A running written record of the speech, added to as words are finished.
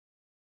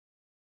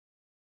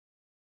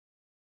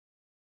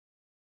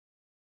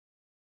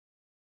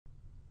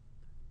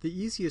The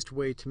easiest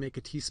way to make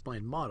a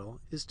T-spline model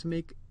is to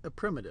make a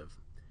primitive.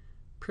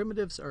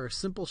 Primitives are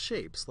simple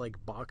shapes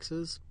like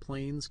boxes,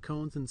 planes,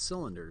 cones, and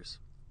cylinders.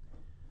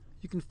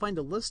 You can find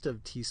a list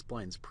of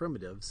T-splines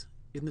primitives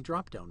in the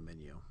drop-down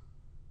menu.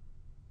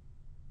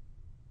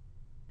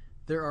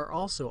 There are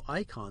also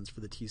icons for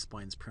the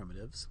T-splines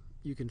primitives.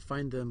 You can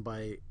find them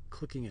by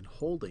clicking and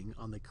holding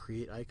on the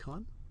Create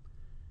icon,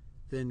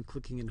 then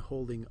clicking and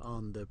holding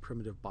on the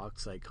primitive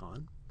box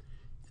icon,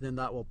 and then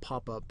that will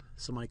pop up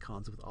some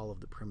icons with all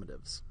of the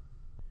primitives.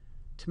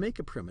 To make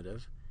a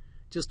primitive,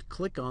 just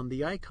click on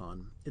the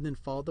icon and then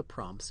follow the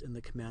prompts in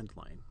the command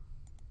line.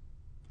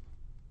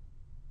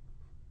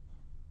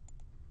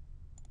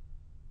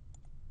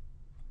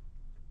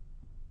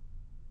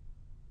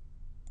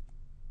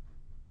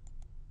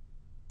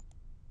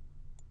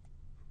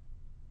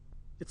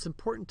 It's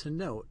important to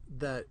note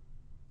that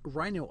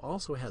Rhino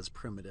also has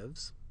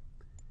primitives,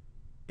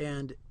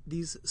 and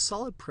these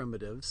solid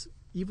primitives,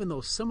 even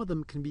though some of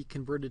them can be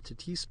converted to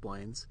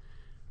T-splines,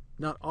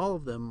 not all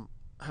of them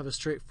have a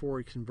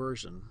straightforward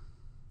conversion.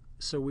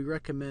 So we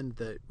recommend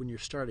that when you're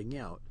starting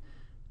out,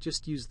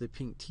 just use the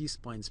pink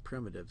T-splines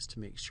primitives to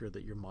make sure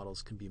that your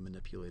models can be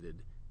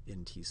manipulated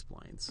in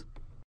T-splines.